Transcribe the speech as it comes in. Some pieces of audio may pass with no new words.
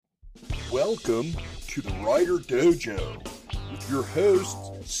Welcome to the WriterDojo with your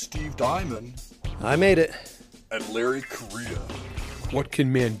hosts, Steve Diamond I made it. and Larry Correa. What can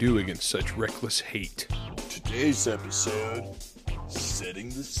man do against such reckless hate? Today's episode, Setting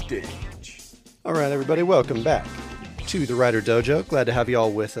the Stage. All right, everybody, welcome back to the WriterDojo. Glad to have you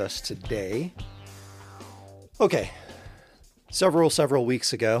all with us today. Okay, several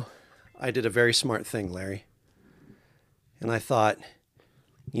weeks ago, I did a very smart thing, Larry. And I thought,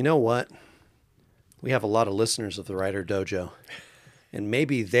 you know what? We have a lot of listeners of the WriterDojo, and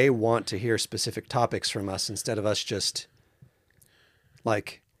maybe they want to hear specific topics from us instead of us just,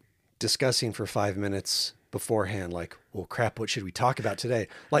 like, discussing for 5 minutes beforehand, like, well, crap, what should we talk about today?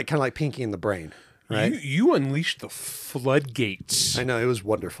 Like, kind of like Pinky in the Brain, right? You unleashed the floodgates. I know, it was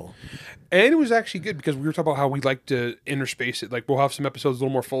wonderful. And it was actually good because we were talking about how we like to interspace it. Like, we'll have some episodes a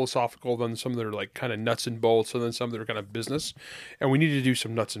little more philosophical than some that are like kind of nuts and bolts, and then some that are kind of business. And we needed to do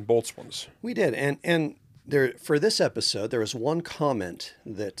some nuts and bolts ones. We did, and there for this episode, there was one comment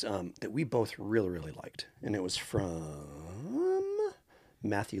that that we both really liked, and it was from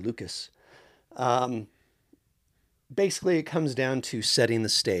Matthew Lucas. Basically, it comes down to setting the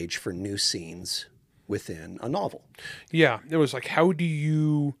stage for new scenes within a novel. Yeah, it was like, how do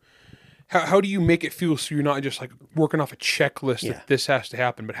you make it feel so you're not just like working off a checklist that this has to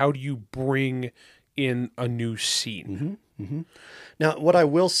happen, but how do you bring in a new scene? Now, what I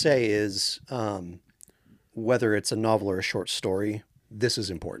will say is, whether it's a novel or a short story, this is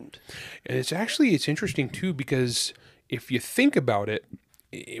important. And it's interesting too, because if you think about it,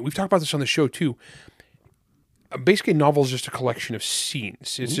 we've talked about this on the show too. Basically, a novel is just a collection of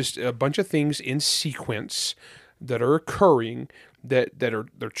scenes. It's just a bunch of things in sequence that are occurring they're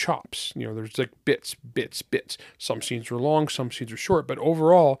chops. You know, there's like bits. Some scenes are long, some scenes are short. But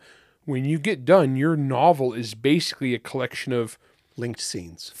overall, when you get done, your novel is basically a collection of Linked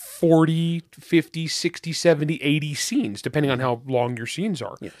scenes. 40, 50, 60, 70, 80 scenes, depending on how long your scenes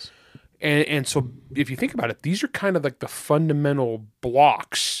are. Yes. And so if you think about it, these are kind of like the fundamental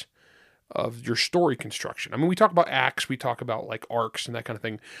blocks of your story construction. I mean, we talk about acts, we talk about like arcs and that kind of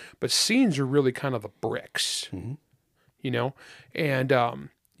thing, but scenes are really kind of the bricks, you know? And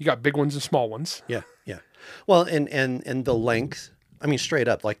you got big ones and small ones. Yeah. Well, and the length, I mean, straight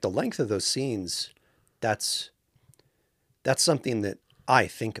up, like the length of those scenes, that's something that I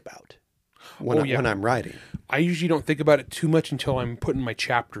think about when I'm writing. I usually don't think about it too much until I'm putting my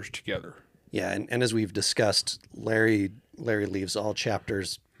chapters together. Yeah, and as we've discussed, Larry leaves all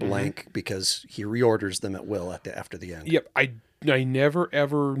chapters blank because he reorders them at will after the end. Yep, I never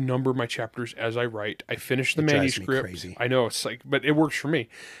ever number my chapters as I write. I finish the manuscript. Drives me crazy. I know, it's like, but it works for me.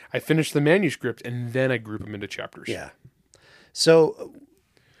 I finish the manuscript and then I group them into chapters. Yeah. So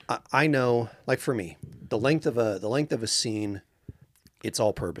I know, like for me, the length of a scene, it's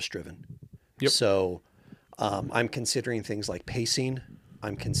all purpose driven. Yep. So I'm considering things like pacing.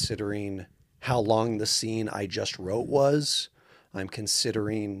 I'm considering how long the scene I just wrote was. I'm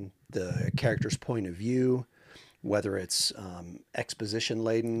considering the character's point of view, whether it's exposition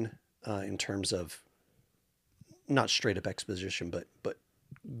laden in terms of not straight up exposition, but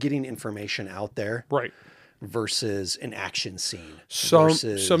getting information out there, Right. versus an action scene. Some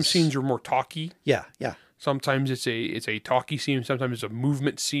scenes are more talky. Yeah. Sometimes it's a talky scene. Sometimes it's a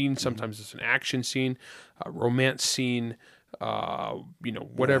movement scene. Sometimes it's an action scene, a romance scene.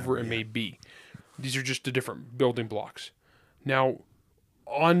 Whatever it may be. These are just the different building blocks. Now,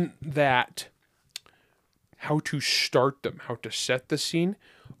 on that, how to start them, how to set the scene.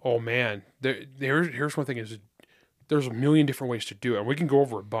 Oh man, here's one thing: is there's a million different ways to do it, and we can go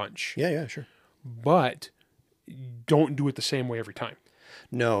over a bunch. Yeah, sure. But don't do it the same way every time.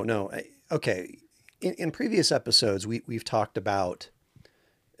 No. Okay. In previous episodes, we've talked about,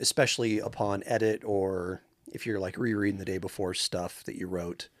 especially upon edit or if you're like rereading the day before stuff that you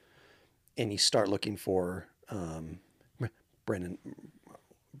wrote, and you start looking for Brennan,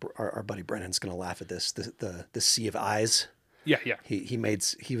 our buddy Brennan's going to laugh at this. The sea of eyes. Yeah. He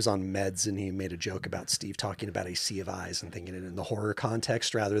was on meds and he made a joke about Steve talking about a sea of eyes and thinking it in the horror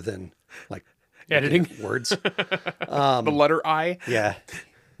context rather than like editing words. The letter I. Yeah.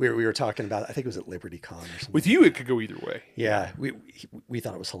 We were talking about, I think it was at Liberty Con or something. With you, it could go either way. Yeah, we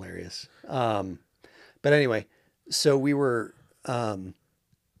thought it was hilarious. But anyway, so we were much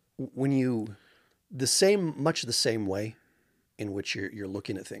the same way in which you're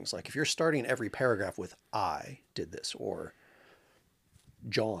looking at things. Like if you're starting every paragraph with "I did this" or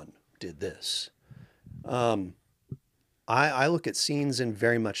 "John did this," I look at scenes in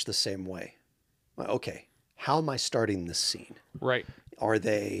very much the same way. Okay, how am I starting this scene? Right. Are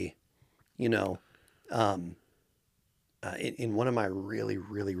they, in one of my really,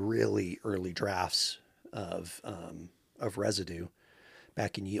 really, really early drafts of Residue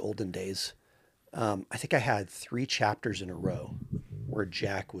back in ye olden days, I think I had 3 chapters in a row where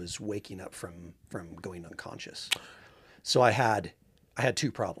Jack was waking up from going unconscious. So I had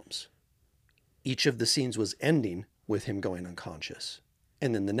 2 problems. Each of the scenes was ending with him going unconscious,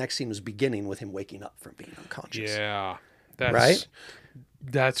 and then the next scene was beginning with him waking up from being unconscious. Yeah,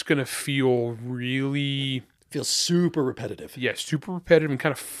 that's gonna feel really feels super repetitive. Yeah, super repetitive and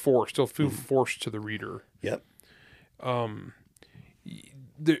kind of forced. It'll feel forced to the reader. Yep.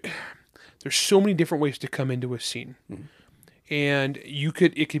 There's so many different ways to come into a scene, and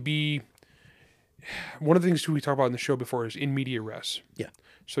it could be one of the things we talked about in the show before is in media res. Yeah.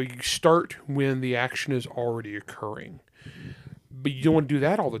 So you start when the action is already occurring, but you don't want to do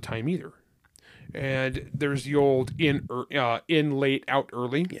that all the time either. And there's the old in late, out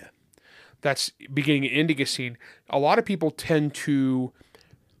early. Yeah. That's beginning and ending a scene. A lot of people tend to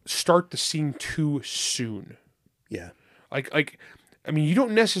start the scene too soon. Yeah. You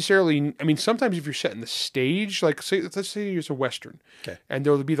don't necessarily. Sometimes if you're setting the stage, let's say it's a Western, okay, and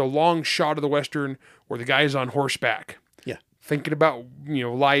there'll be the long shot of the Western where the guy's on horseback, yeah, thinking about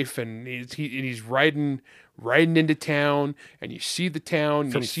life, and he's riding into town, and you see the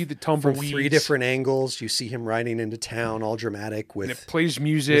town, you see the tumbleweeds from 3 different angles. You see him riding into town, all dramatic with. And it plays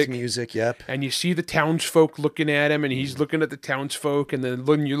music. With music, yep. And you see the townsfolk looking at him, and he's looking at the townsfolk, and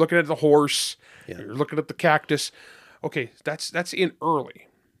then you're looking at the horse, you're looking at the cactus. Okay, that's in early.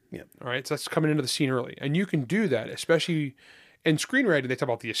 Yeah. All right, so that's coming into the scene early. And you can do that, especially in screenwriting. They talk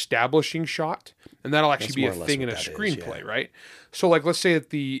about the establishing shot, and that'll actually be a thing in a screenplay, right? So, let's say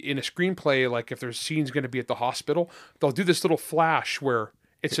that in a screenplay, if there's scenes going to be at the hospital, they'll do this little flash where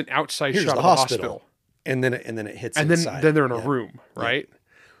it's an outside shot of the hospital. And then it hits and inside. then they're in a room, right? Yeah.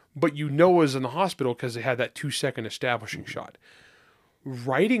 But it was in the hospital because they had that 2-second establishing shot.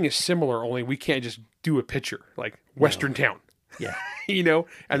 Writing is similar, only we can't just do a picture like Western town. Yeah.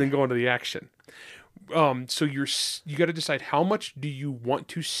 And then go into the action. So you got to decide how much do you want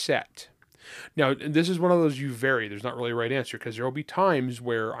to set. Now, this is one of those you vary. There's not really a right answer because there will be times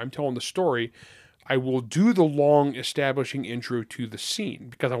where I'm telling the story. I will do the long establishing intro to the scene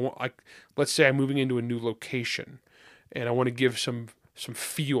because let's say I'm moving into a new location and I want to give some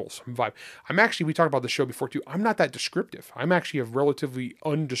feel, some vibe. We talked about the show before too. I'm not that descriptive. I'm actually a relatively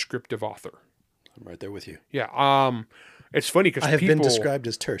undescriptive author. I'm right there with you. Yeah. It's funny because I have been described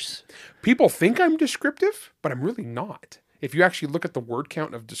as terse. People think I'm descriptive, but I'm really not. If you actually look at the word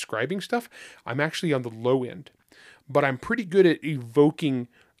count of describing stuff, I'm actually on the low end. But I'm pretty good at evoking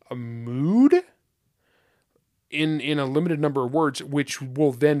a mood in a limited number of words, which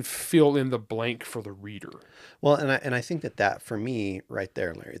will then fill in the blank for the reader. Well, and I think that for me right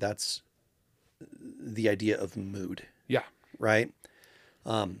there, Larry, that's the idea of mood. Yeah. Right.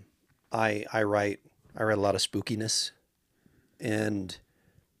 I write a lot of spookiness, and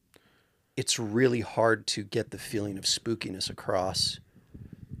it's really hard to get the feeling of spookiness across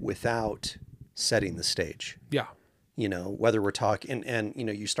without setting the stage. Yeah. Whether we're talking and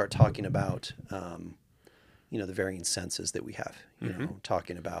you start talking about the varying senses that we have,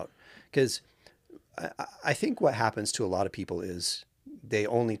 talking about, because I think what happens to a lot of people is they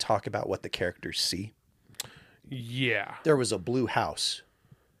only talk about what the characters see. Yeah. There was a blue house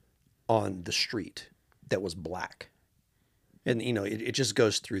on the street that was black. And, it just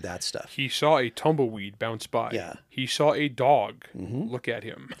goes through that stuff. He saw a tumbleweed bounce by. Yeah. He saw a dog look at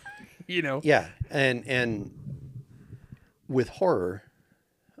him, Yeah. And with horror,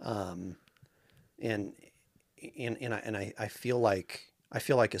 and I feel like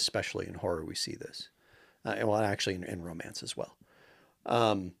especially in horror we see this, actually in romance as well.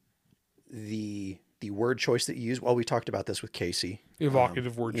 The word choice that you use. Well, we talked about this with Casey.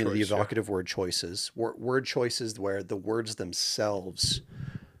 Evocative word choice. The evocative word choices. Word choices where the words themselves,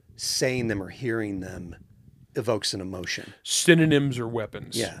 saying them or hearing them, evokes an emotion. Synonyms or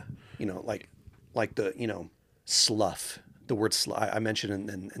weapons. Yeah, like the slough. The word I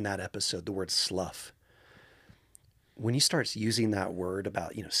mentioned in that episode the word slough. When he starts using that word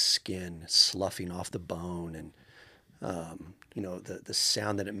about skin sloughing off the bone and the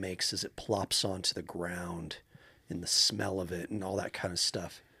sound that it makes as it plops onto the ground and the smell of it and all that kind of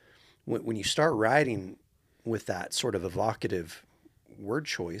stuff. When you start writing with that sort of evocative word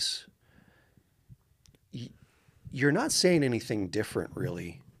choice, you're not saying anything different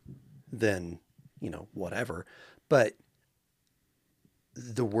really than, whatever, but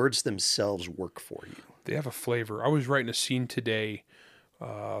the words themselves work for you. They have a flavor. I was writing a scene today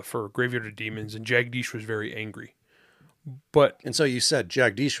for Graveyard of Demons, and Jagdish was very angry. But And so you said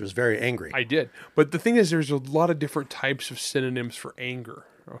Jagdish was very angry. I did. But the thing is, there's a lot of different types of synonyms for anger.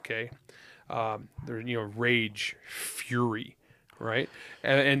 Okay. There's, rage, fury, right?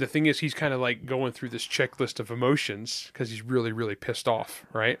 And the thing is, he's kind of like going through this checklist of emotions because he's really, really pissed off,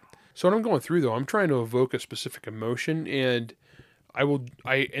 right? So what I'm going through, though, I'm trying to evoke a specific emotion, and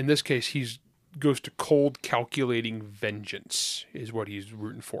in this case, goes to cold, calculating vengeance is what he's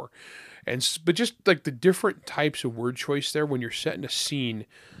rooting for. But just like the different types of word choice there, when you're setting a scene,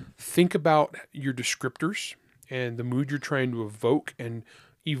 think about your descriptors and the mood you're trying to evoke, and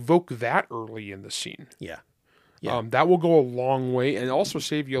evoke that early in the scene. Yeah. That will go a long way, and also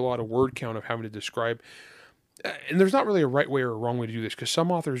save you a lot of word count of having to describe. And there's not really a right way or a wrong way to do this, because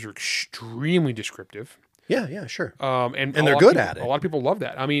some authors are extremely descriptive. Yeah, sure. And they're good at it. A lot of people love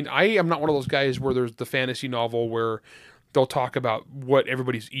that. I mean, I am not one of those guys where there's the fantasy novel where they'll talk about what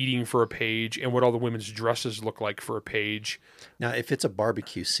everybody's eating for a page and what all the women's dresses look like for a page. Now, if it's a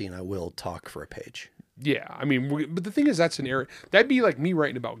barbecue scene, I will talk for a page. Yeah, I mean, but the thing is, that's an area that'd be like me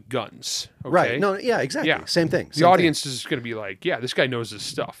writing about guns, okay? Right? No, yeah, exactly. Yeah. Same thing. The audience is going to be like, "Yeah, this guy knows his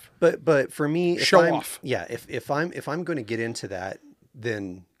stuff." But for me, show off. Yeah, if I'm going to get into that,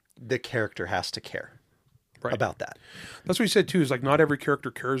 then the character has to care about that. That's what he said too. Is like not every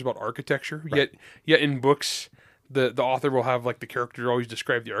character cares about architecture. Right. Yet in books, the author will have like the character always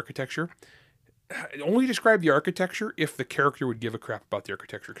describe the architecture. Only describe the architecture if the character would give a crap about the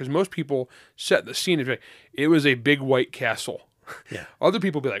architecture. Because most people set the scene as like, it was a big white castle. Yeah. Other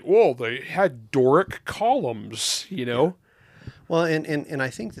people be like, whoa, they had Doric columns, Yeah. Well, and I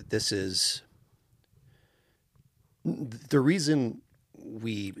think that this is the reason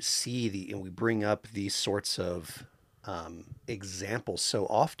we see and we bring up these sorts of examples so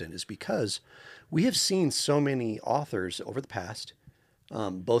often is because we have seen so many authors over the past,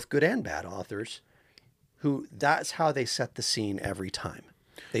 both good and bad authors, who that's how they set the scene every time.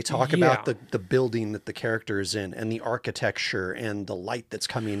 They talk about the building that the character is in and the architecture and the light that's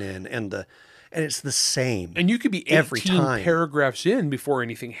coming in and it's the same. And you could be 18 paragraphs in before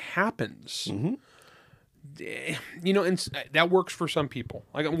anything happens. Mm-hmm. And that works for some people.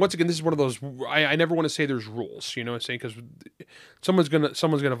 Like, once again, this is one of those, I never want to say there's rules, because someone's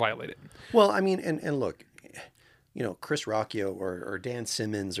gonna violate it. Well, I mean, and look, Chris Rocchio or Dan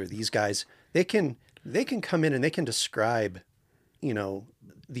Simmons or these guys, they can come in and they can describe,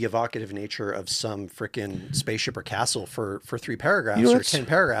 the evocative nature of some frickin' spaceship or castle for 3 paragraphs or 10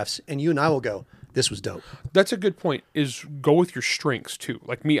 paragraphs, and you and I will go, this was dope. That's a good point, is go with your strengths too.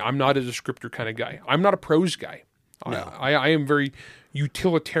 Like me, I'm not a descriptor kind of guy. I'm not a prose guy. No. I am very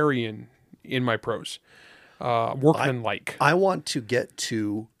utilitarian in my prose. Workmanlike. I want to get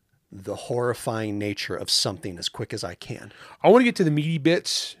to the horrifying nature of something as quick as I can. I want to get to the meaty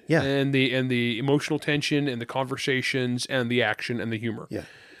bits, and the emotional tension and the conversations and the action and the humor. Yeah.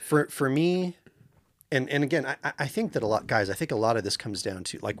 For me, and again, I think that a lot of this comes down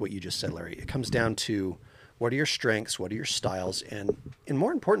to, like what you just said, Larry, it comes down to what are your strengths, what are your styles, and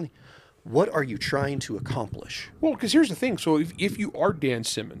more importantly, what are you trying to accomplish? Well, because here's the thing. So if you are Dan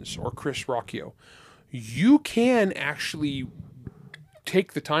Simmons or Chris Rocchio, you can actually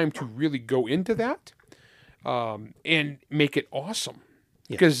take the time to really go into that and make it awesome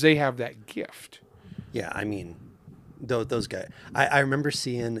because they have that gift. Yeah, I mean, those guys. I remember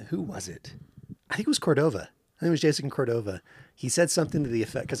seeing, who was it? I think it was Cordova. I think it was Jason Cordova. He said something to the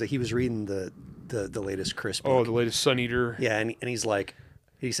effect, because he was reading the latest Chris book. Oh, the latest Sun Eater. Yeah, and he's like,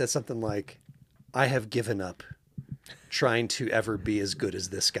 he said something like, I have given up trying to ever be as good as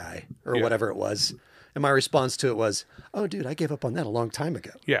this guy, or whatever it was. And my response to it was, oh, dude, I gave up on that a long time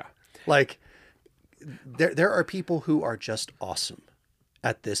ago. Yeah. Like, there are people who are just awesome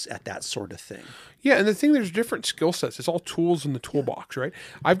at that sort of thing. Yeah, and the thing, there's different skill sets. It's all tools in the toolbox, right?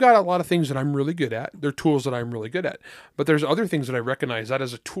 I've got a lot of things that I'm really good at. They're tools that I'm really good at. But there's other things that I recognize that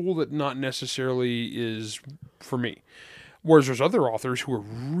as a tool that not necessarily is for me. Whereas there's other authors who are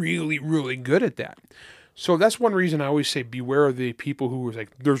really, really good at that. So that's one reason I always say beware of the people who are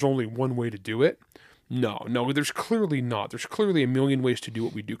like, there's only one way to do it. No, there's clearly not. There's clearly a million ways to do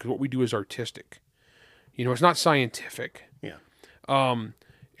what we do, because what we do is artistic. It's not scientific. Yeah.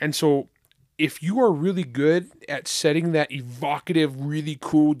 And so if you are really good at setting that evocative, really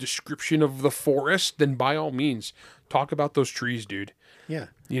cool description of the forest, then by all means, talk about those trees, dude. Yeah.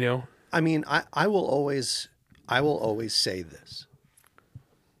 I mean, I will always say this.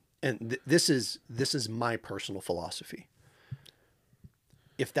 And this is my personal philosophy.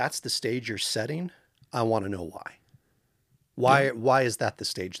 If that's the stage you're setting, I want to know why. Why is that the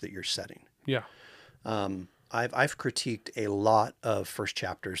stage that you're setting? Yeah. I've critiqued a lot of first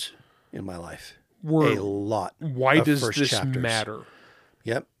chapters in my life. Word. a lot. Why of does first this chapters. matter?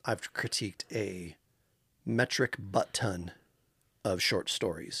 Yep, I've critiqued a metric butt ton of short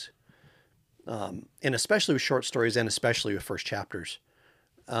stories. And especially with short stories and especially with first chapters.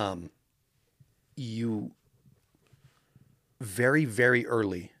 You very, very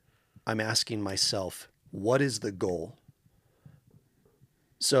early, I'm asking myself, what is the goal?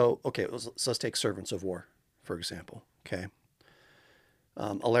 So, okay, let's take Servants of War, for example. Okay.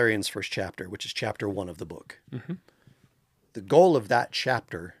 Alarian's first chapter, which is chapter 1 of the book. Mm-hmm. The goal of that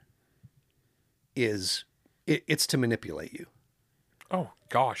chapter is it's to manipulate you. Oh,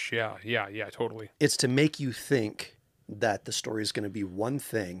 gosh. Yeah, totally. It's to make you think that the story is going to be one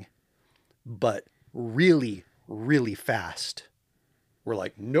thing, but really, really fast. We're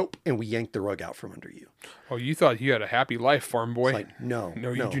like, nope, and we yank the rug out from under you. Oh, you thought you had a happy life, farm boy. It's like, no,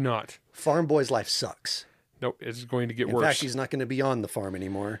 you do not. Farm boy's life sucks. Nope, it's going to get In worse. fact, he's not going to be on the farm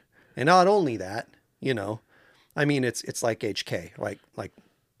anymore. And not only that, I mean, it's like HK, like,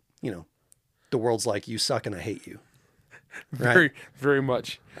 the world's like, you suck and I hate you. Right? Very, very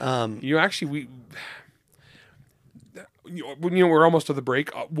much. We're almost to the break.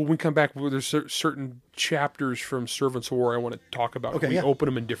 When we come back, there's certain chapters from Servants of War I want to talk about. Okay, we yeah. open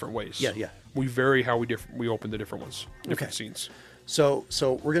them in different ways. Yeah. We vary how we open the different ones, different scenes. So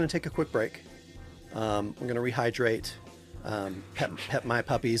we're going to take a quick break. We're going to rehydrate, pet my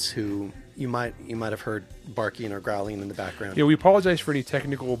puppies who you might have heard barking or growling in the background. Yeah, we apologize for any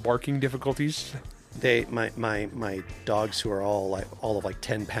technical barking difficulties. My dogs, who are all of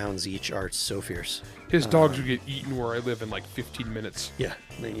 10 pounds each, are so fierce. His dogs would get eaten where I live in 15 minutes. Yeah,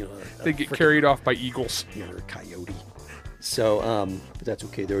 They get carried off by eagles. They're a coyote. So, but that's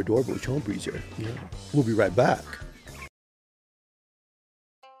okay. They're adorable chompies here. Yeah. We'll be right back.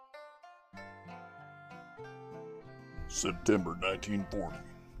 September 1940.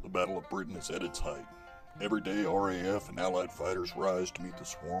 The Battle of Britain is at its height. Every day, RAF and Allied fighters rise to meet the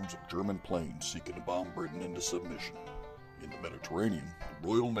swarms of German planes seeking to bomb Britain into submission. In the Mediterranean, the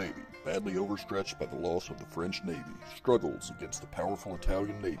Royal Navy, badly overstretched by the loss of the French Navy, struggles against the powerful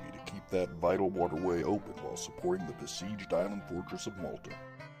Italian Navy to keep that vital waterway open while supporting the besieged island fortress of Malta.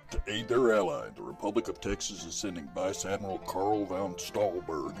 To aid their ally, the Republic of Texas is sending Vice Admiral Karl von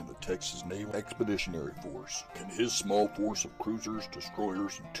Stahlberg in the Texas Naval Expeditionary Force. Can his small force of cruisers,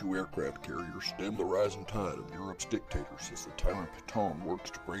 destroyers, and 2 aircraft carriers stem the rising tide of Europe's dictators as the tyrant Pétain works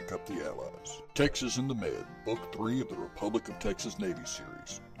to break up the Allies? Texas in the Med, Book 3 of the Republic of Texas Navy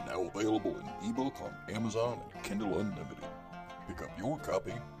series, now available in ebook on Amazon and Kindle Unlimited. Pick up your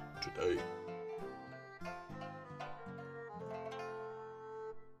copy today.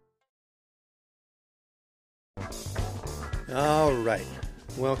 All right,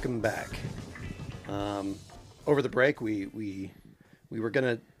 welcome back. Over the break, we were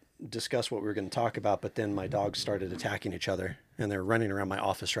going to discuss what we were going to talk about, but then my dogs started attacking each other, and they're running around my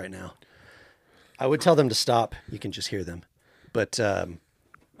office right now. I would tell them to stop. You can just hear them, but they're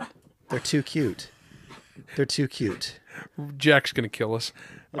too cute. They're too cute. Jack's going to kill us.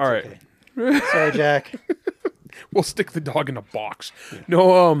 That's All right. Okay. Sorry, Jack. We'll stick the dog in a box. Yeah.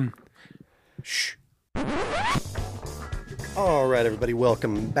 No, shh. All right, everybody,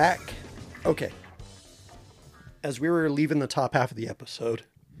 welcome back. Okay. As we were leaving the top half of the episode,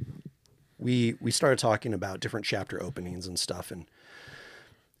 we started talking about different chapter openings and stuff. And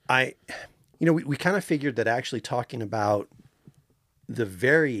we kind of figured that actually talking about the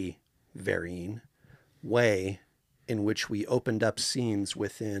very varying way in which we opened up scenes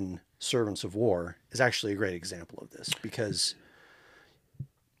within Servants of War is actually a great example of this, because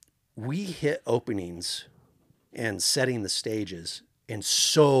we hit openings and setting the stages in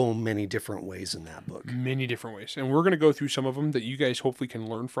so many different ways in that book. Many different ways. And we're going to go through some of them that you guys hopefully can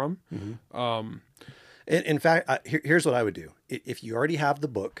learn from. Mm-hmm. In fact, here's what I would do. If you already have the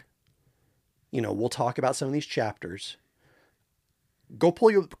book, we'll talk about some of these chapters. Go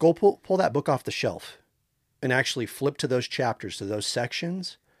pull that book off the shelf and actually flip to those chapters, to those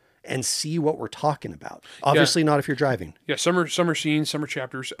sections, and see what we're talking about. Obviously not if you're driving. Yeah, summer scenes, summer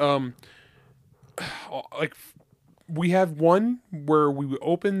chapters. We have one where we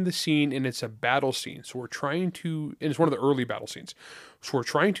open the scene and it's a battle scene. So we're trying to, and it's one of the early battle scenes. So we're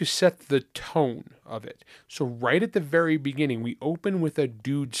trying to set the tone of it. So right at the very beginning, we open with a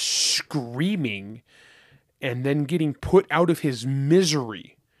dude screaming and then getting put out of his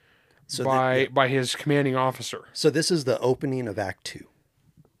misery by his commanding officer. So this is the opening of Act 2.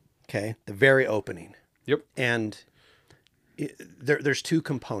 Okay. The very opening. Yep. And there's 2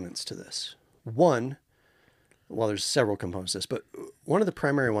 components to this. One, well, there's several components to this, but one of the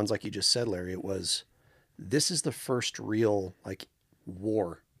primary ones, like you just said, Larry, this is the first real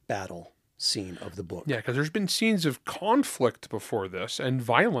war battle scene of the book. Yeah, because there's been scenes of conflict before this and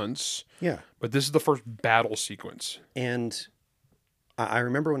violence. Yeah. But this is the first battle sequence. And I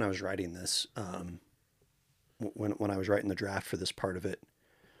remember when I was writing this, when I was writing the draft for this part of it,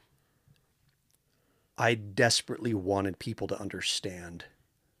 I desperately wanted people to understand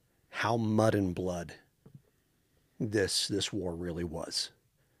how mud and blood this war really was,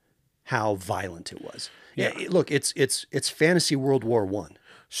 how violent it was. Yeah. Look, it's fantasy World War I.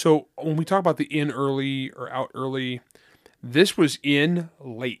 So when we talk about the in early or out early, this was in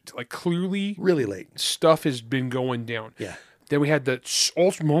late. Like clearly, Really late. stuff has been going down. Yeah. Then we had the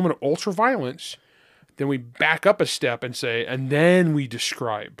moment of ultra violence. Then we back up a step and say, and then we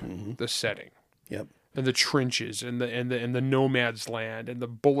describe the setting. Yep. And the trenches and the nomad's land and the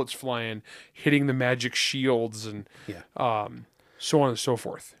bullets flying, hitting the magic shields and so on and so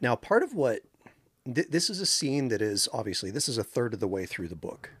forth. Now, part of what this is a scene that is obviously this is a third of the way through the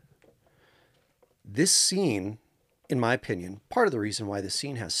book. This scene, in my opinion, part of the reason why this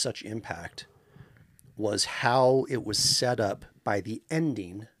scene has such impact was how it was set up by the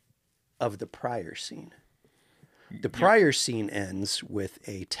ending of the prior scene. The prior scene ends with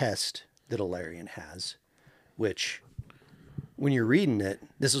a test that Ilarion has, which when you're reading it,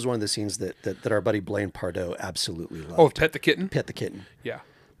 this is one of the scenes that our buddy Blaine Pardoe absolutely loved. Oh, Pet the Kitten? Pet the Kitten. Yeah.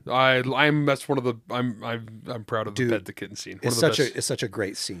 That's one of the I'm proud of the Pet the Kitten scene. It's such a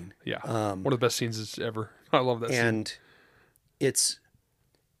great scene. Yeah. One of the best scenes ever. I love that scene. And it's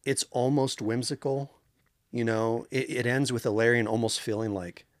almost whimsical. You know, it ends with Ilarion almost feeling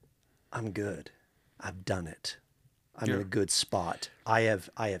like, I'm good. I've done it. I'm in a good spot. I have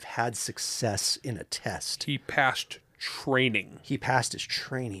had success in a test. He passed training. He passed his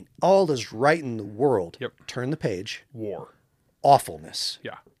training. All is right in the world. Yep. Turn the page. War. Awfulness.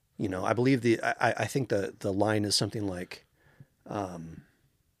 Yeah. You know, I believe I think the line is something like,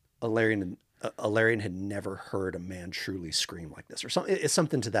 Ilarion had never heard a man truly scream like this, or something. It's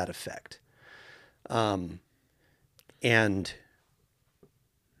something to that effect. And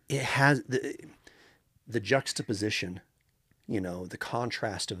it has the juxtaposition, you know, the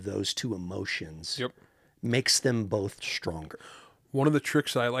contrast of those two emotions makes them both stronger. One of the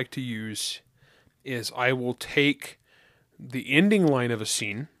tricks that I like to use is I will take the ending line of a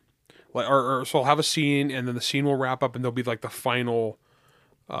scene, so I'll have a scene and then the scene will wrap up and there'll be like the final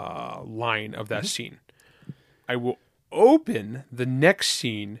line of that scene. I will open the next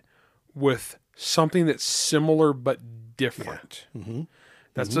scene with something that's similar but different. Yeah.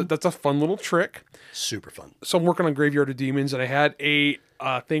 That's a fun little trick. Super fun. So I'm working on Graveyard of Demons, and I had a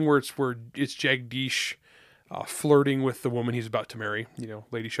thing where it's Jagdish flirting with the woman he's about to marry, you know,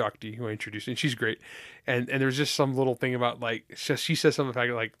 Lady Shakti, who I introduced, and she's great. And there's just some little thing about like she says something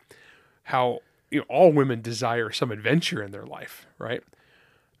about like how, you know, all women desire some adventure in their life, right?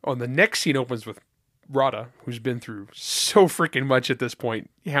 Oh, and the next scene opens with Radha, who's been through so freaking much at this point,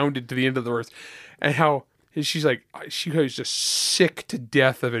 hounded to the end of the earth, and how she's like, she was just sick to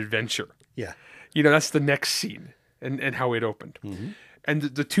death of adventure. Yeah. You know, that's the next scene and how it opened. And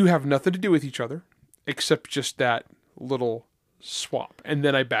the two have nothing to do with each other except just that little swap. And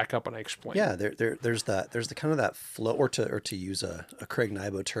then I back up and I explain. Yeah, there's the kind of that flow, or to use a Craig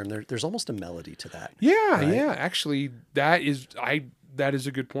Nybo term, there's almost a melody to that. Yeah, right? Yeah. Actually, that is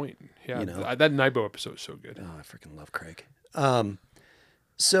a good point. Yeah, you know, that Nybo episode is so good. Oh, I freaking love Craig.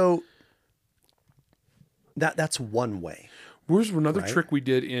 So that's one way. There's another trick we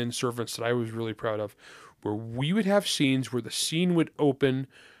did in Servants that I was really proud of, where we would have scenes where the scene would open,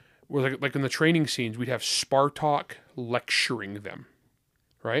 where like in the training scenes, we'd have Spartak lecturing them,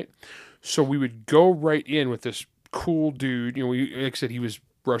 right? So we would go right in with this cool dude. You know, like I said, he was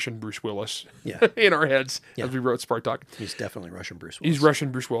Russian Bruce Willis in our heads as we wrote Spartak. He's definitely Russian Bruce Willis. He's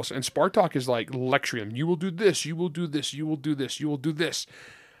Russian Bruce Willis. And Spartak is like lecturing him. You will do this, you will do this, you will do this, you will do this.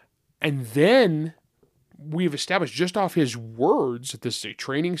 And then we've established just off his words that this is a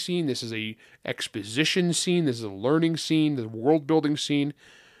training scene, this is a exposition scene, this is a learning scene, the world building scene.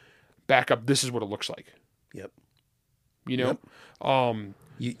 Back up, this is what it looks like. Yep. You know?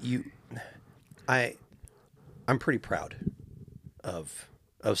 Yep. I'm pretty proud of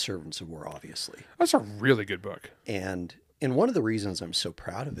Servants of War, obviously. That's a really good book. And one of the reasons I'm so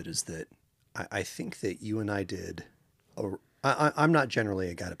proud of it is that I think that you and I did I'm not generally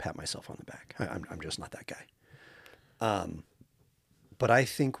a guy to pat myself on the back. I'm just not that guy. But I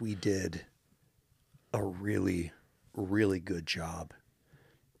think we did a really, really good job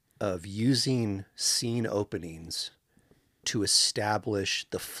of using scene openings to establish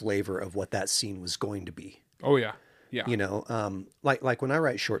the flavor of what that scene was going to be. Oh, yeah. Yeah. You know, like when I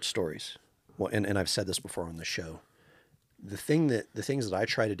write short stories, well, and I've said this before on the show, the things that I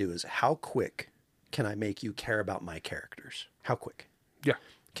try to do is how quick can I make you care about my characters? How quick? Yeah.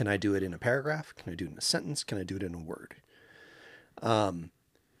 Can I do it in a paragraph? Can I do it in a sentence? Can I do it in a word? And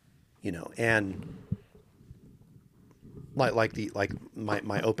like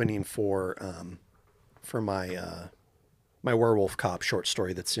my opening for my werewolf cop short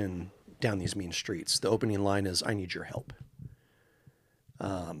story that's in Down These Mean Streets. The opening line is, "I need your help."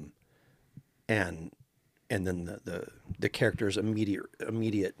 And then the character's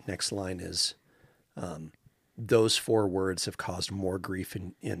immediate next line is, "Those 4 words have caused more grief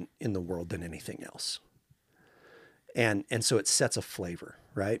in the world than anything else." And so it sets a flavor,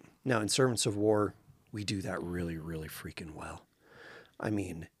 right? Now in Servants of War, we do that really, really freaking well. I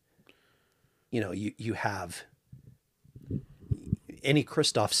mean, you have any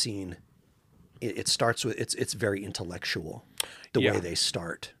Kristoff scene, it starts with, it's very intellectual, the way they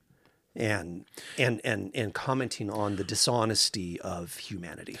start. And commenting on the dishonesty of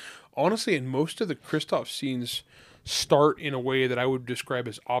humanity. Honestly, and most of the Kristoff scenes start in a way that I would describe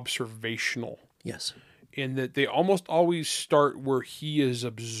as observational. Yes. In that they almost always start where he is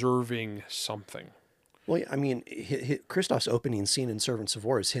observing something. Well, I mean, Kristoff's opening scene in Servants of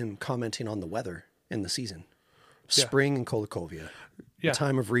War is him commenting on the weather in the season. Spring in Kolakovia. The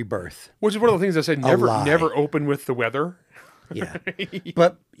time of rebirth. Which is one of the things I said, never open with the weather. Yeah.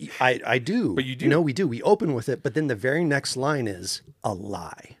 But I do. But you do. No, we do. We open with it, but then the very next line is a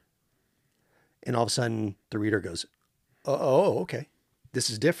lie. And all of a sudden the reader goes, oh, okay. This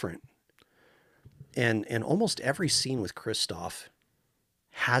is different. And almost every scene with Kristoff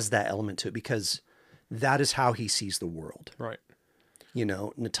has that element to it because that is how he sees the world. Right.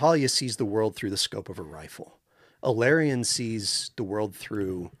 Natalia sees the world through the scope of a rifle. Alarion sees the world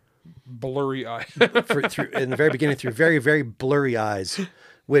through blurry eye. through in the very beginning through very, very blurry eyes,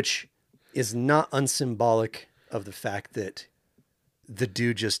 which is not unsymbolic of the fact that the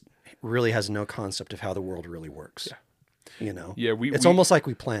dude just really has no concept of how the world really works. Yeah. Yeah, it's almost like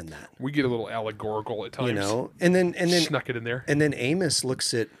we planned that. We get a little allegorical at times. And then snuck it in there. And then Amos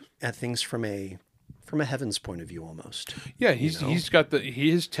looks at things from a heaven's point of view almost. Yeah, he's got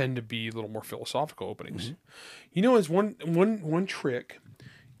his tend to be a little more philosophical openings. Mm-hmm. As one trick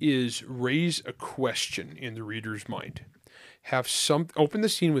is raise a question in the reader's mind. Open the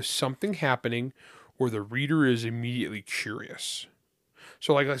scene with something happening where the reader is immediately curious.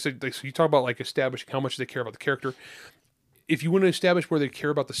 So like I said, so you talk about like establishing how much they care about the character. If you want to establish where they care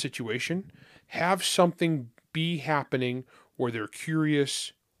about the situation, have something be happening where they're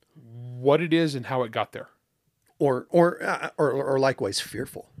curious what it is and how it got there. Or likewise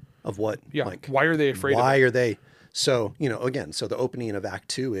fearful of what. Yeah. Why are they afraid of it? Why are they? So, again, so the opening of Act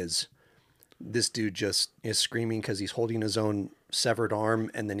 2 is this dude just is screaming because he's holding his own severed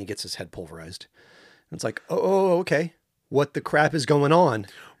arm and then he gets his head pulverized. And it's like, oh, okay. What the crap is going on?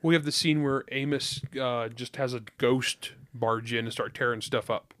 We have the scene where Amos just has a ghost barge in and start tearing stuff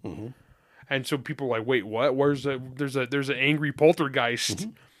up. Mm-hmm. And so people are like, wait, what? There's an angry poltergeist,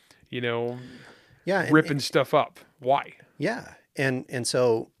 ripping stuff up. Why? Yeah. And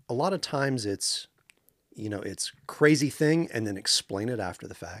so a lot of times it's crazy thing and then explain it after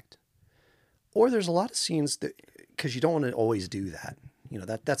the fact. Or there's a lot of scenes that, because you don't want to always do that.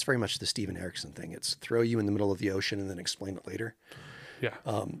 That's very much the Steven Erikson thing. It's throw you in the middle of the ocean and then explain it later. Yeah.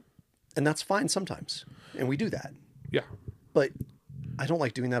 And that's fine sometimes. And we do that. Yeah. But I don't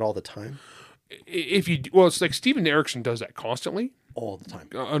like doing that all the time. It's like Steven Erikson does that constantly. All the time.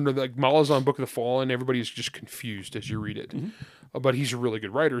 Under Malazan Book of the Fallen, everybody's just confused as you read it. Mm-hmm. But he's a really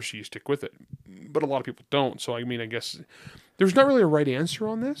good writer, so you stick with it. But a lot of people don't. So, I mean, I guess there's not really a right answer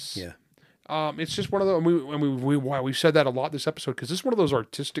on this. Yeah. It's just one of those, we've said that a lot this episode, because this is one of those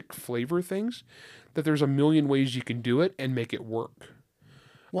artistic flavor things that there's a million ways you can do it and make it work.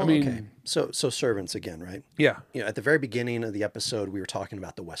 Well, okay. So Servants again, right? Yeah. At the very beginning of the episode, we were talking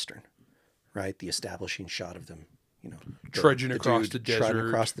about the Western, right? The establishing shot of them, trudging across the desert. Trudging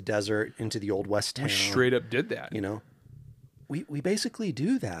across the desert into the old West town. We straight up did that. We basically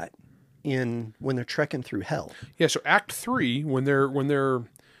do that when they're trekking through hell. Yeah. So Act 3, when they're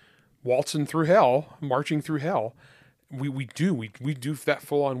waltzing through hell, marching through hell, we do that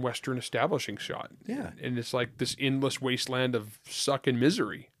full on Western establishing shot. Yeah. And it's like this endless wasteland of suck and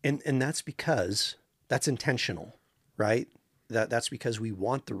misery. And that's because that's intentional, right? That's because we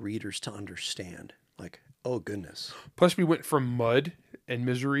want the readers to understand, like, oh goodness. Plus we went from mud and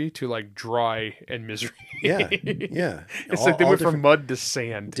misery to like dry and misery. Yeah. Yeah. It's like they went from mud to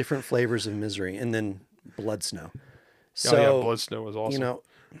sand. Different flavors of misery, and then blood snow. So, blood snow was awesome.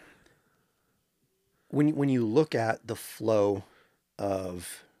 When you look at the flow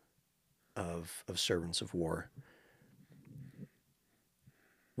of Servants of War,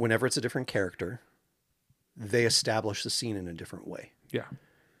 whenever it's a different character, they establish the scene in a different way. Yeah.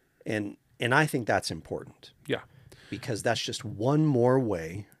 And I think that's important. Yeah. Because that's just one more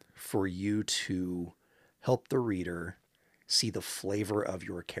way for you to help the reader see the flavor of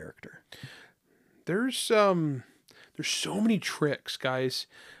your character. There's so many tricks, guys.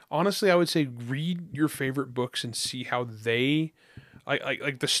 Honestly, I would say read your favorite books and see how they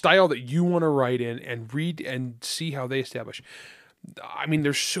like the style that you want to write in, and read and see how they establish. I mean,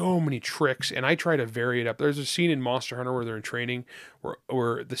 there's so many tricks, and I try to vary it up. There's a scene in Monster Hunter where they're in training,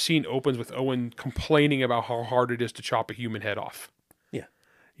 where the scene opens with Owen complaining about how hard it is to chop a human head off. Yeah.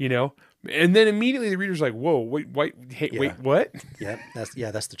 You know? And then immediately the reader's like, whoa, wait, what? Yeah,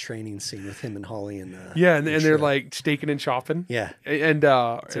 that's the training scene with him and Holly and and they're like staking and chopping. Yeah. And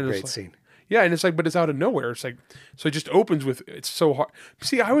it's a great scene. Yeah, and it's like, but it's out of nowhere. It's like, so it just opens with, it's so hard.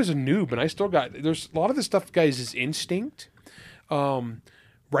 See, I was a noob, and I still there's a lot of this stuff, guys, is instinct.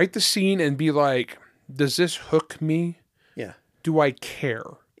 Write the scene and be like, does this hook me? Yeah. Do I care?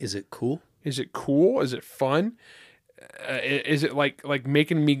 Is it cool? Is it cool? Is it fun? Is it like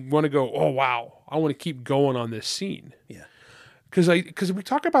making me want to go, oh, wow, I want to keep going on this scene? Yeah. Because we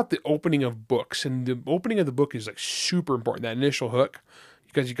talk about the opening of books, and the opening of the book is like super important, that initial hook.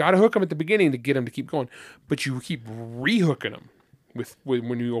 Because you got to hook them at the beginning to get them to keep going, but you keep re-hooking them with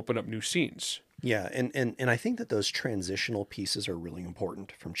when you open up new scenes. Yeah, and I think that those transitional pieces are really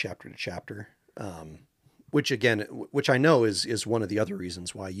important from chapter to chapter, which I know is one of the other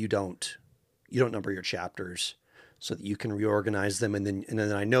reasons why you don't number your chapters, so that you can reorganize them, and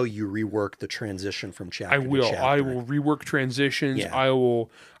then I know you rework the transition from chapter to chapter. I will rework transitions. Yeah. I will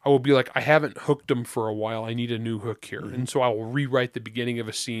be like, I haven't hooked them for a while. I need a new hook here. Mm-hmm. And so I will rewrite the beginning of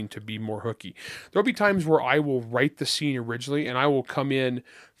a scene to be more hooky. There'll be times where I will write the scene originally, and I will come in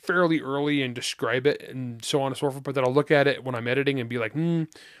fairly early and describe it and so on and so forth, but then I'll look at it when I'm editing and be like, no,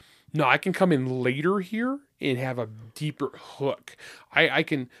 I can come in later here and have a deeper hook. I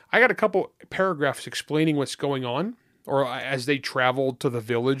got a couple paragraphs explaining what's going on, or as they travel to the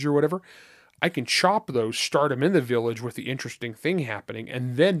village or whatever. I can chop those, start them in the village with the interesting thing happening,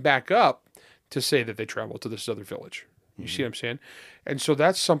 and then back up to say that they travel to this other village. You see what I'm saying? And so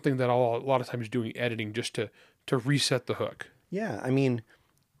that's something that I'll a lot of times doing editing just to reset the hook. Yeah, I mean,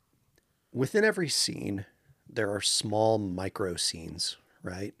 within every scene, there are small micro scenes,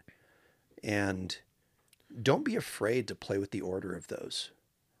 right? And don't be afraid to play with the order of those,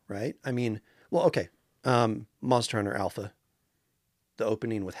 right? I mean, well, okay. Monster Hunter Alpha, the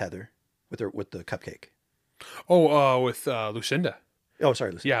opening with Heather, with the cupcake. Oh, with Lucinda. Oh,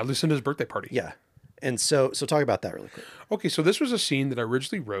 sorry, Lucinda. Yeah, Lucinda's birthday party. Yeah. And so talk about that really quick. Okay, so this was a scene that I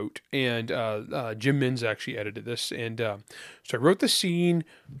originally wrote, and Jim Mins actually edited this. And so I wrote the scene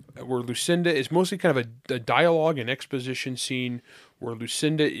where Lucinda is mostly kind of a dialogue and exposition scene where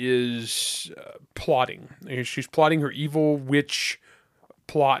Lucinda is plotting. And she's plotting her evil witch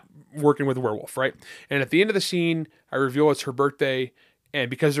plot working with a werewolf, right? And at the end of the scene, I reveal it's her birthday, and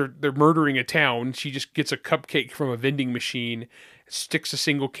because they're murdering a town, she just gets a cupcake from a vending machine, sticks a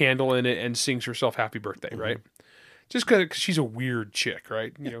single candle in it, and sings herself happy birthday, right? Just because she's a weird chick,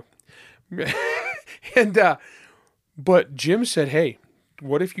 right? You know. And but Jim said, hey,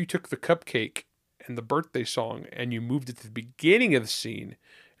 what if you took the cupcake and the birthday song and you moved it to the beginning of the scene,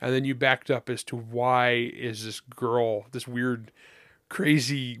 and then you backed up as to why is this girl, this weird,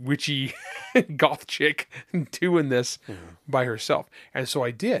 crazy, witchy goth chick doing this by herself? And so I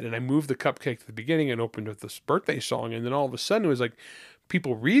did, and I moved the cupcake to the beginning and opened with this birthday song, and then all of a sudden it was like,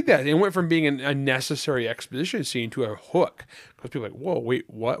 people read that, and it went from being a necessary exposition scene to a hook, because people are like, whoa, wait,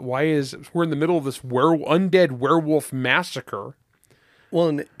 what? Why we're in the middle of this undead werewolf massacre? Well,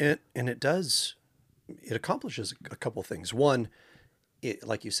 and it accomplishes a couple things. One,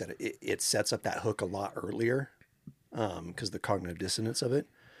 like you said, it sets up that hook a lot earlier, because the cognitive dissonance of it,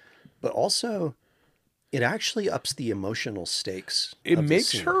 but also it actually ups the emotional stakes. It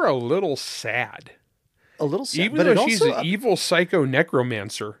makes her a little sad. A little sad, even but though she's an evil psycho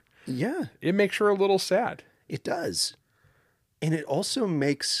necromancer. Yeah, it makes her a little sad. It does, and it also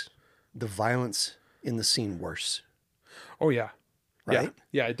makes the violence in the scene worse. Oh yeah, right.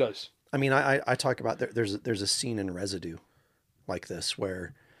 Yeah, it does. I mean, I talk about there's a scene in Residue like this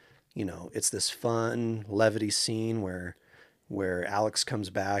where, you know, it's this fun levity scene where Alex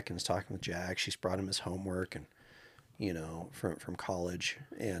comes back and is talking with Jack. She's brought him his homework, and you know, from college,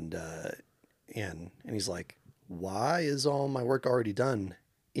 and he's like, why is all my work already done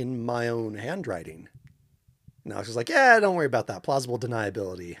in my own handwriting? And Alex is like, yeah, don't worry about that. Plausible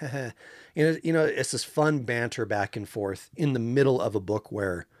deniability. And you know, it's this fun banter back and forth in the middle of a book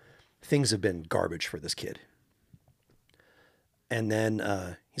where things have been garbage for this kid. And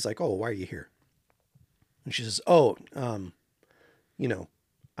then he's like, "Oh, why are you here?" And she says, "Oh, you know,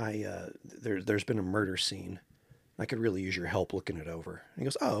 there's been a murder scene. I could really use your help looking it over." And he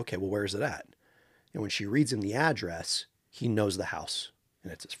goes, "Oh, okay. Well, where's it at?" And when she reads him the address, he knows the house,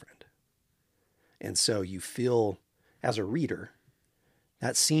 and it's his friend. And so you feel, as a reader,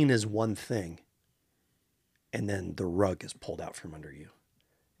 that scene is one thing, and then the rug is pulled out from under you.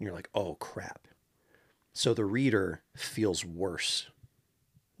 And you're like, "Oh, crap." So the reader feels worse.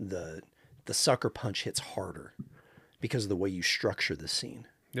 The sucker punch hits harder because of the way you structure the scene.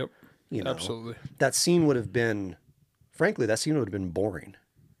 Yep. You know, Absolutely. that scene would have been boring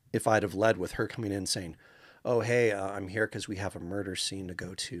if I'd have led with her coming in saying, "Oh, hey, I'm here because we have a murder scene to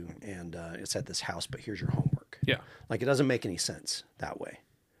go to, and it's at this house, but here's your homework." Yeah. Like, it doesn't make any sense that way.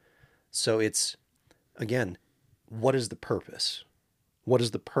 So it's, again, what is the purpose? What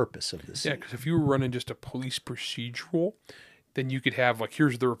is the purpose of this Yeah, scene? because if you were running just a police procedural, then you could have, like,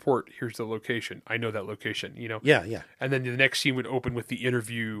 here's the report, here's the location. I know that location, you know? Yeah, yeah. And then the next scene would open with the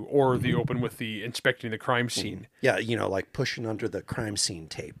interview or the open with the inspecting the crime scene. Yeah, you know, like pushing under the crime scene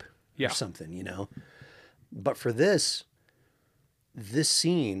tape Yeah. or something, you know? But for this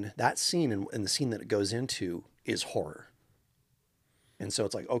scene, that scene and the scene that it goes into is horror. And so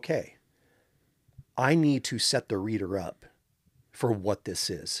it's like, okay, I need to set the reader up for what this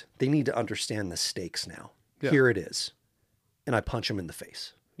is. They need to understand the stakes now. Yeah. Here it is. And I punch him in the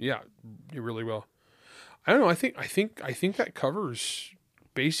face. Yeah, you really will. I don't know. I think that covers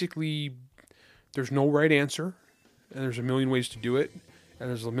basically. There's no right answer, and there's a million ways to do it, and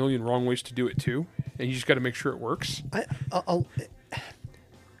there's a million wrong ways to do it too. And you just got to make sure it works.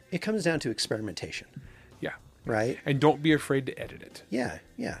 It comes down to experimentation, Yeah, right? and don't be afraid to edit it. Yeah,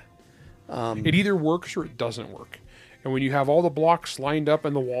 yeah. It either works or it doesn't work. And when you have all the blocks lined up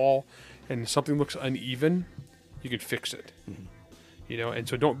in the wall, and something looks uneven, you can fix it. Mm-hmm. You know, and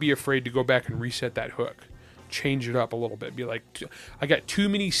so don't be afraid to go back and reset that hook. Change it up a little bit. Be like, I got too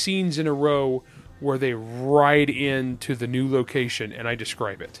many scenes in a row where they ride into the new location and I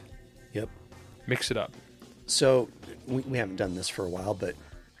describe it. Yep. Mix it up. So we haven't done this for a while, but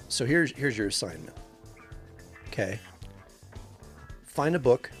so here's your assignment. Okay. Find a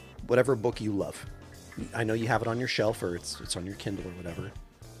book, whatever book you love. I know you have it on your shelf or it's on your Kindle or whatever.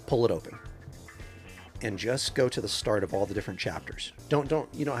 Pull it open. And just go to the start of all the different chapters. You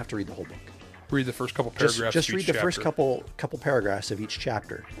don't have to read the whole book. Read the first couple paragraphs. Just of read each the chapter. first couple paragraphs of each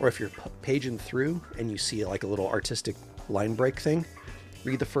chapter. Or if you're paging through and you see like a little artistic line break thing,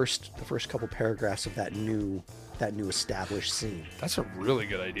 read the first couple paragraphs of that new established scene. That's a really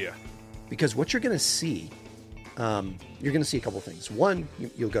good idea. Because what you're going to see, you're going to see a couple things. One,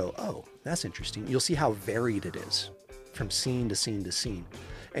 you'll go, "Oh, that's interesting." You'll see how varied it is from scene to scene to scene.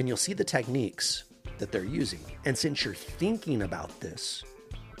 And you'll see the techniques that they're using. And since you're thinking about this,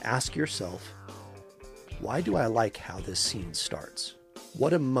 ask yourself, why do I like how this scene starts?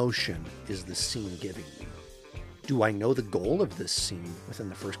 What emotion is this scene giving me? Do I know the goal of this scene within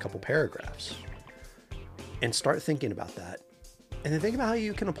the first couple paragraphs? And start thinking about that. And then think about how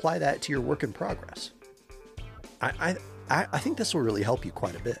you can apply that to your work in progress. I think this will really help you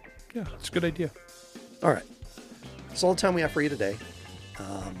quite a bit. Yeah, it's a good idea. All right. That's all the time we have for you today.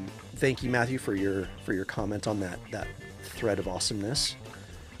 Thank you, Matthew, for your comment on that thread of awesomeness.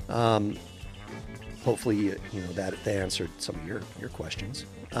 Hopefully, that they answered some of your questions.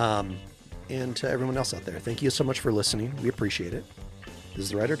 And to everyone else out there, thank you so much for listening. We appreciate it. This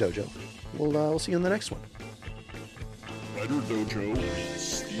is the Writer Dojo. We'll see you in the next one. Writer Dojo meets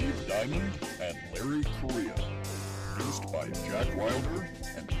Steve Diamond and Larry Correa. Produced by Jack Wilder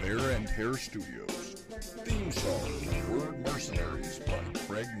and Bear and Hare Studios. Theme song, Word Mercenaries by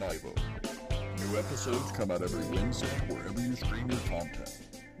Craig Nivo. New episodes come out every Wednesday wherever you stream your content.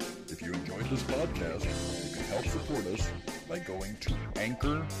 If you enjoyed this podcast, you can help support us by going to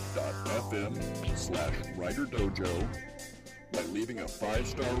anchor.fm/WriterDojo, by leaving a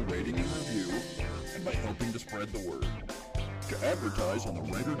 5-star rating and review, and by helping to spread the word. To advertise on the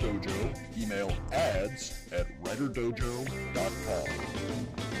Writer Dojo, email ads@writerdojo.com.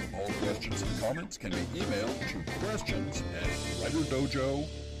 All questions and comments can be emailed to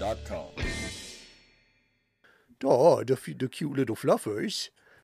questions@writerdojo.com. Oh, the cute little fluffers.